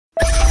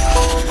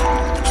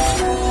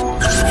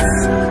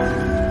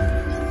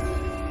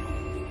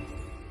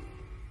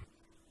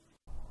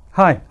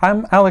Hi,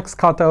 I'm Alex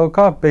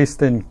Kataoka,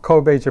 based in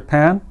Kobe,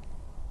 Japan.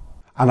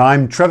 And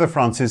I'm Trevor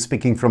Francis,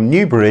 speaking from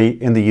Newbury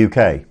in the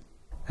UK.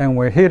 And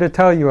we're here to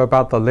tell you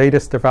about the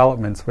latest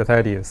developments with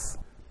EDIUS.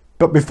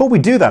 But before we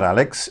do that,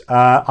 Alex,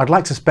 I'd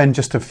like to spend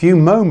just a few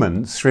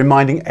moments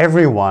reminding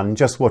everyone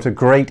just what a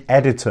great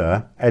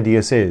editor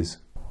EDIUS is.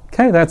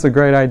 Okay, that's a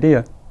great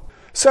idea.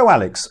 So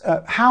Alex,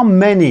 how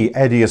many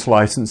EDIUS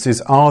licenses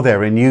are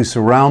there in use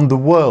around the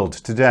world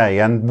today,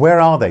 and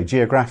where are they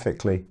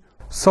geographically?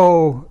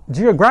 So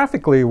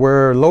geographically,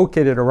 we're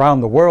located around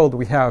the world.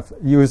 We have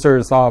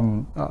users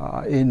in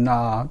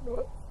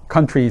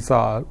countries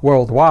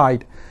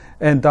worldwide,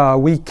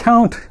 and we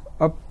count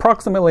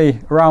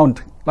approximately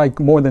around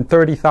more than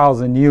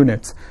 30,000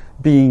 units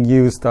being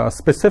used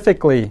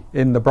specifically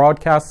in the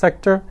broadcast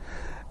sector.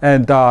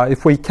 And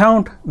if we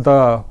count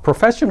the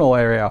professional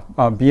area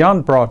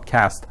beyond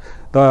broadcast,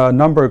 the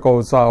number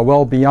goes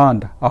well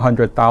beyond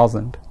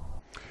 100,000.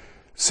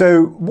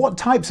 So what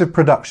types of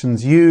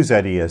productions use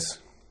EDIUS?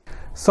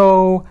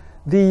 So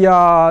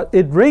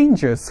it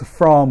ranges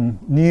from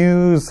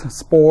news,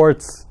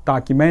 sports,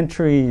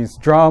 documentaries,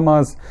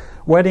 dramas,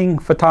 wedding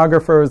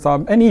photographers,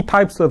 any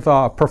types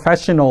of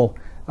professional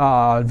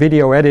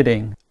video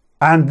editing.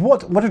 And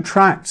what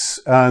attracts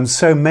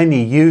so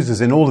many users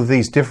in all of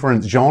these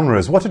different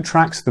genres? What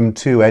attracts them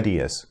to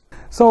EDIUS?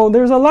 So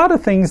there's a lot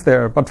of things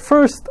there, but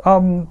first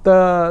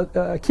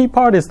the key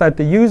part is that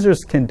the users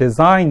can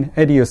design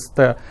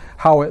EDIUS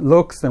how it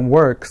looks and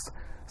works.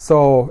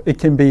 So it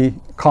can be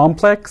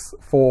complex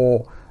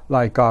for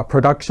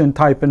production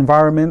type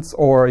environments,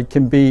 or it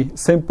can be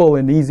simple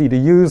and easy to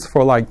use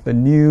for the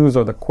news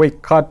or the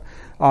quick cut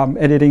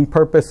editing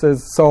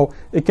purposes. So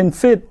it can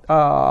fit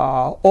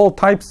all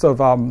types of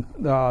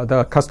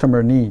the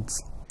customer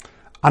needs.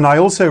 And I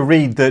also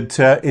read that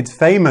it's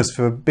famous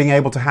for being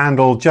able to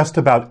handle just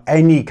about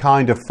any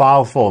kind of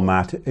file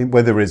format,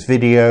 whether it's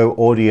video,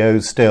 audio,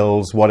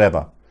 stills,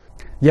 whatever.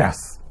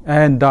 Yes,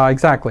 and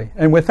exactly.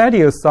 And with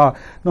EDIUS,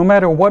 no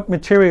matter what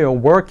material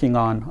working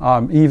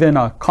on, even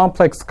a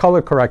complex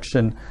color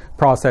correction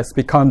process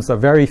becomes a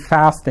very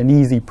fast and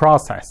easy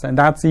process, and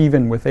that's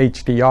even with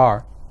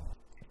HDR.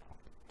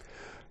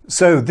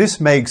 So this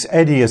makes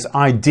EDIUS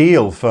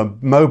ideal for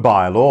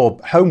mobile or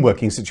home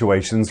working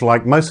situations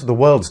like most of the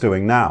world's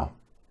doing now.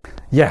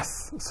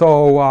 Yes,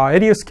 so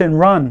EDIUS can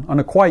run on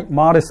a quite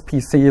modest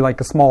PC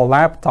like a small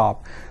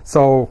laptop.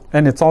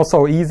 And it's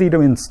also easy to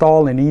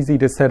install and easy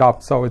to set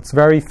up. So it's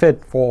very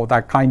fit for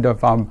that kind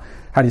of,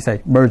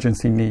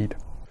 emergency need.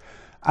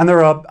 And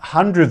there are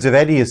hundreds of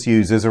EDIUS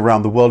users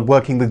around the world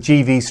working with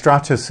GV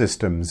Strata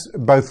systems,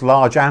 both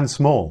large and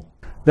small.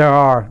 There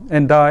are,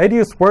 and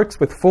EDIUS works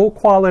with full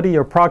quality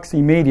or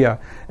proxy media,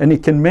 and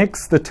it can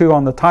mix the two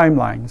on the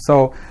timeline.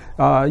 So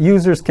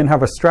users can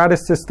have a Strata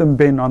system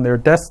bin on their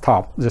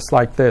desktop, just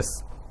like this.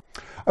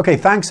 Okay,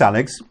 thanks,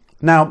 Alex.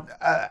 Now,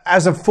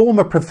 as a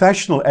former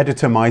professional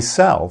editor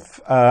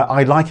myself,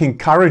 I like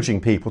encouraging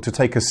people to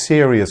take a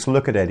serious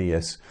look at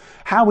EDIUS.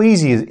 How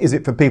easy is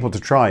it for people to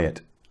try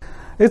it?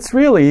 It's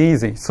really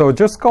easy. So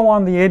just go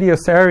on the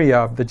EDIUS area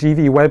of the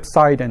GV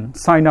website and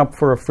sign up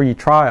for a free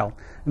trial.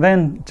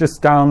 Then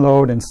just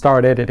download and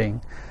start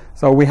editing.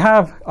 So we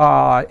have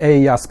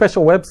a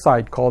special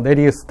website called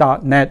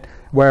edius.net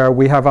where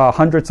we have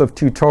hundreds of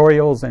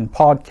tutorials and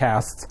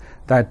podcasts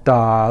that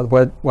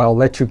will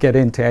let you get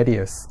into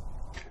EDIUS.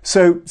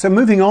 So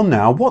moving on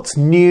now, what's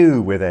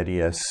new with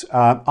EDIUS?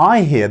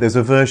 I hear there's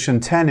a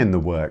version 10 in the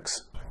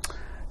works.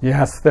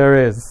 Yes, there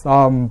is.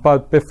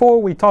 But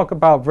before we talk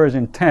about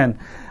version 10,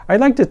 I'd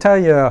like to tell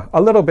you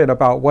a little bit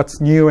about what's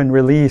new and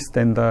released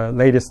in the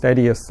latest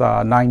EDIUS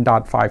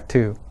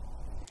 9.52.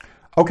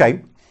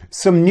 Okay,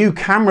 some new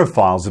camera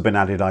files have been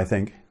added, I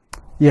think.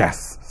 Like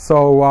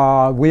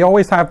So we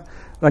always have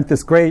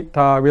this great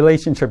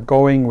relationship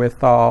going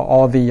with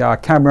all the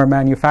camera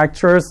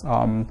manufacturers,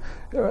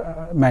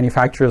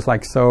 manufacturers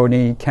like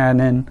Sony,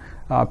 Canon,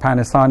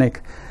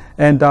 Panasonic.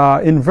 And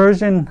in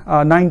version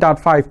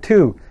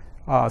 9.52,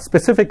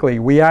 specifically,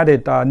 we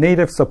added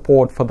native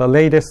support for the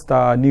latest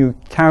new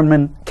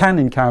Canon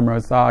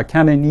cameras,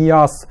 Canon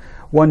EOS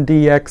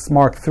 1DX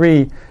Mark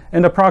III,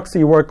 and a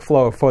proxy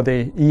workflow for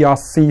the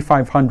EOS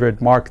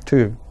C500 Mark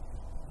II.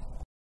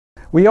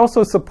 We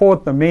also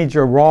support the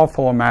major RAW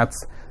formats,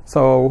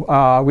 so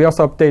we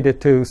also updated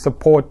to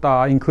support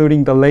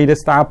including the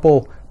latest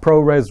Apple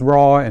ProRes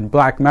RAW and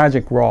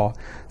Blackmagic RAW.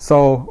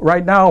 So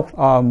right now,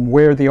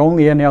 we're the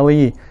only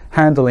NLE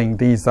handling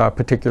these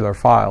particular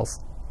files.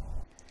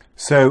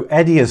 So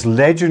EDIUS'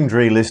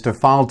 legendary list of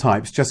file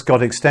types just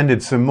got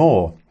extended some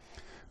more.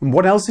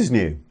 What else is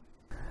new?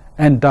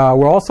 And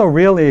we're also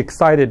really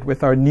excited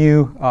with our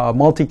new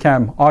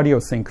multicam audio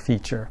sync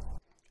feature.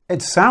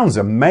 It sounds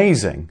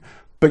amazing,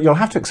 but you'll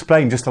have to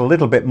explain just a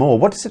little bit more.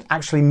 What does it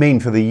actually mean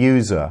for the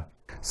user?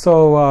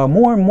 So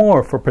more and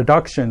more for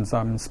productions,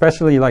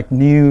 especially like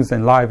news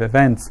and live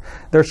events,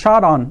 they're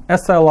shot on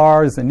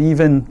SLRs and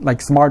even like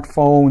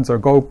smartphones or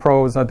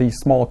GoPros or these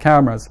small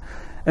cameras.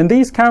 And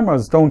these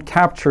cameras don't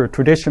capture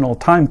traditional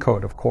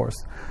timecode, of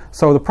course.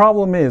 So the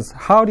problem is,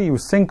 how do you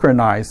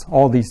synchronize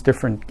all these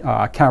different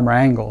camera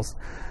angles?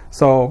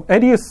 So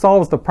EDIUS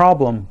solves the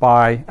problem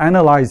by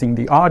analyzing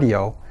the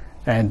audio,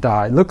 and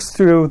it looks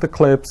through the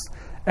clips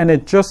and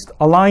it just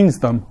aligns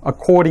them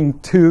according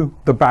to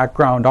the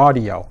background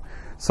audio.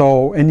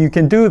 So, and you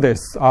can do this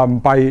no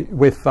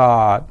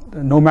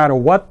matter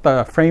what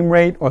the frame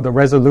rate or the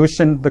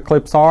resolution the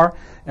clips are,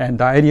 and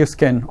EDIUS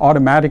can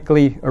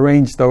automatically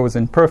arrange those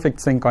in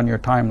perfect sync on your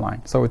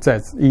timeline. So it's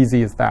as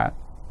easy as that.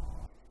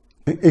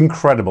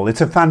 Incredible.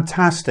 It's a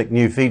fantastic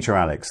new feature,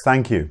 Alex.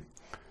 Thank you.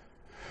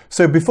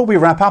 So before we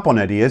wrap up on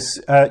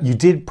EDIUS, you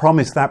did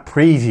promise that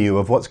preview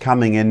of what's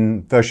coming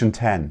in version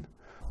 10.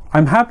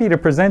 I'm happy to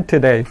present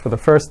today, for the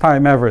first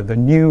time ever, the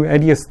new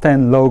EDIUS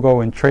 10 logo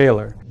and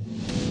trailer.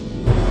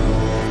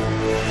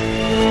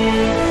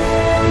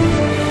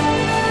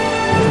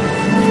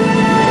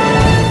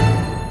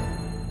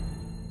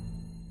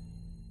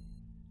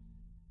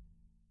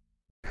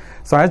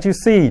 So as you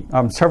see,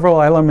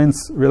 several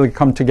elements really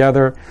come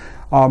together.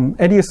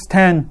 EDIUS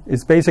 10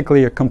 is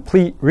basically a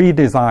complete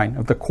redesign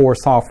of the core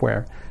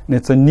software. And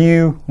it's a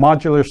new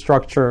modular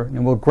structure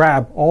and will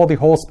grab all the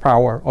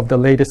horsepower of the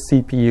latest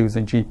CPUs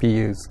and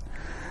GPUs.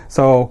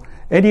 So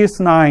EDIUS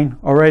 9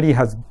 already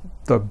has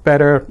the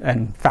better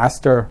and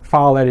faster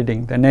file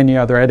editing than any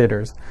other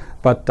editors.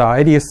 But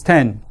EDIUS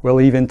 10 will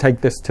even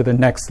take this to the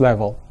next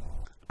level.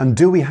 And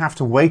do we have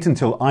to wait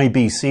until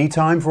IBC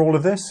time for all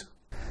of this?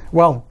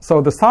 Well,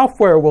 so the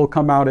software will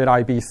come out at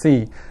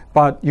IBC,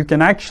 but you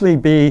can actually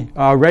be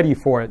ready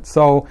for it.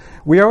 So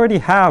we already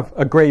have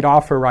a great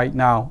offer right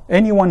now.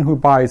 Anyone who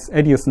buys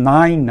EDIUS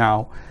 9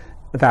 now,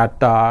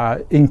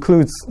 that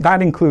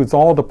includes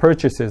all the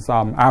purchases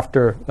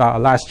after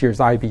last year's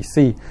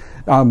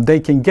IBC, they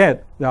can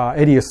get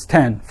EDIUS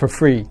 10 for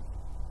free.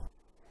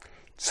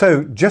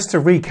 So just to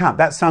recap,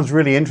 that sounds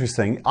really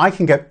interesting. I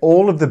can get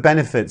all of the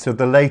benefits of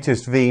the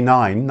latest V9,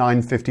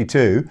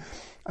 952,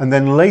 and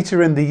then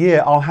later in the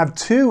year, I'll have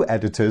 2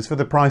 editors for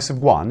the price of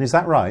 1. Is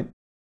that right?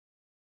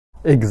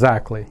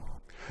 Exactly.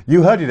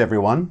 You heard it,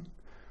 everyone.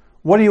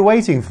 What are you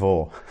waiting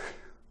for?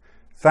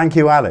 Thank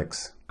you,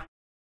 Alex.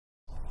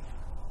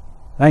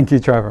 Thank you,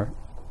 Trevor.